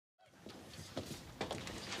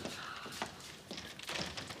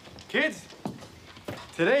Kids,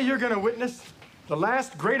 today you're gonna witness the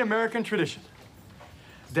last great American tradition.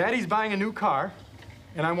 Daddy's buying a new car,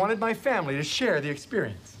 and I wanted my family to share the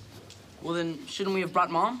experience. Well, then, shouldn't we have brought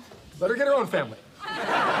Mom? Let her get her own family.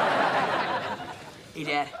 Hey,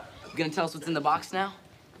 Dad, you gonna tell us what's in the box now?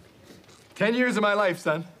 10 years of my life,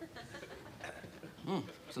 son.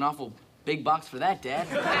 It's an awful big box for that, Dad.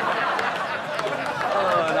 Oh,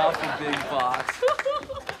 an awful big box.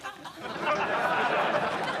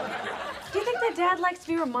 Do you think that Dad likes to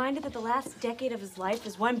be reminded that the last decade of his life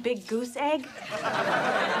is one big goose egg?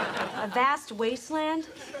 A vast wasteland?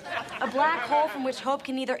 A black hole from which hope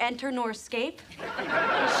can neither enter nor escape?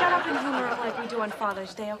 Shut up and humor it like we do on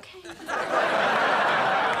Father's Day, okay?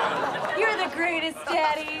 You're the greatest,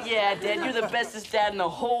 Daddy. Yeah, Dad, you're the bestest dad in the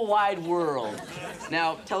whole wide world.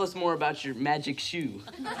 Now, tell us more about your magic shoe.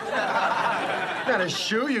 Not a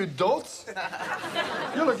shoe, you dolts.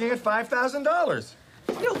 You're looking at $5,000.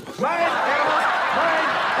 You mine animals! Mine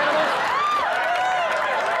animals!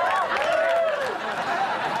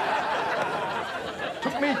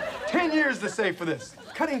 Took me 10 years to save for this.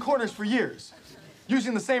 Cutting corners for years.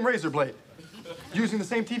 Using the same razor blade. Using the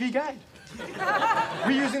same TV guide.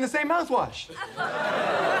 Reusing the same mouthwash.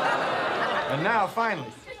 And now,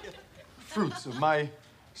 finally, fruits of my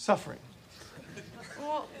suffering.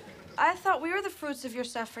 Well, I thought we were the fruits of your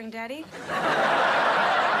suffering, Daddy.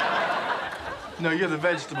 No, you're the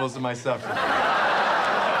vegetables of my suffering.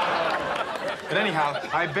 But anyhow,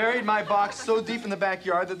 I buried my box so deep in the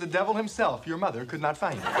backyard that the devil himself, your mother, could not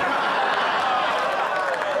find it.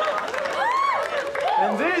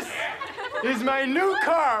 And this is my new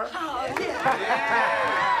car. Oh, yeah.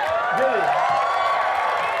 Billy.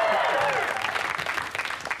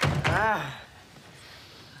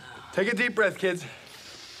 Take a deep breath, kids.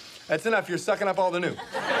 That's enough. You're sucking up all the new.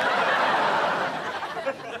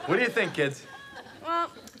 What do you think, kids?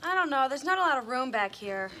 Well, I don't know. There's not a lot of room back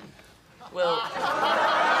here. Well,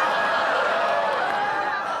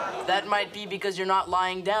 that might be because you're not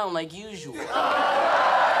lying down like usual.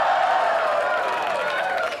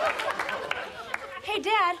 Hey,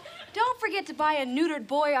 Dad, don't forget to buy a neutered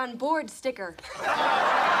boy on board sticker.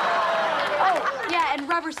 Oh, yeah, and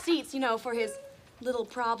rubber seats, you know, for his little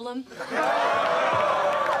problem.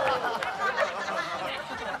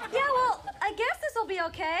 Yeah, well, I guess this will be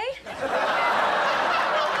okay.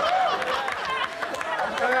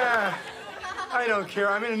 I don't care.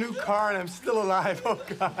 I'm in a new car and I'm still alive. Oh,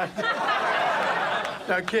 God.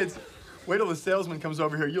 Now, kids, wait till the salesman comes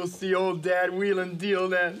over here. You'll see old Dad wheel and deal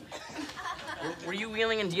then. Were you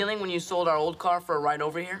wheeling and dealing when you sold our old car for a ride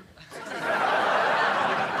over here?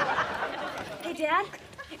 Hey, Dad,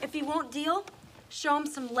 if he won't deal, show him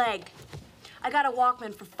some leg. I got a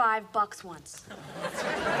Walkman for $5 once.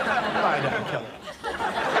 Lie down, Kelly.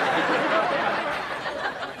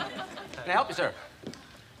 Can I help you, sir?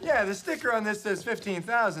 Yeah, the sticker on this says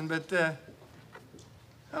 15,000, but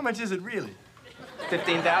how much is it really?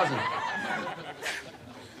 15,000.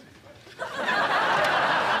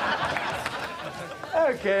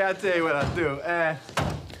 Okay, I'll tell you what I'll do.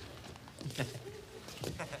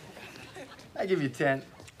 I give you 10.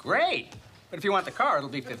 Great. But if you want the car, it'll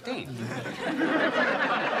be 15.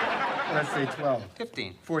 Let's say 12.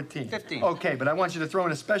 15. 14. 15. Okay, but I want you to throw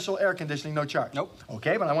in a special air conditioning, no charge. Nope.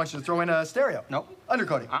 Okay, but I want you to throw in a stereo. Nope.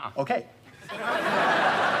 Undercoating. Okay.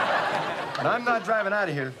 But I'm not driving out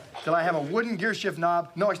of here till I have a wooden gear shift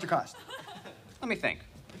knob, no extra cost. Let me think.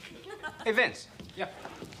 Hey, Vince. Yeah.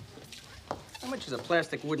 How much is a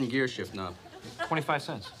plastic wooden gear shift knob? 25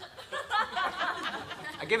 cents.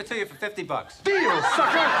 I give it to you for $50. Deal,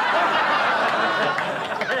 sucker!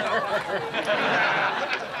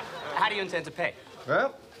 How do you intend to pay?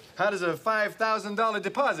 Well, how does a $5,000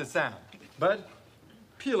 deposit sound? Bud,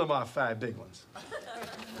 peel them off 5 big ones.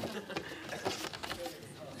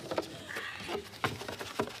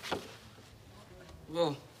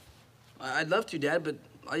 Well, I'd love to, Dad, but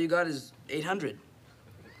all you got is 800.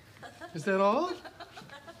 Is that all?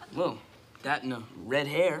 Well, that and red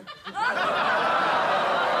hair.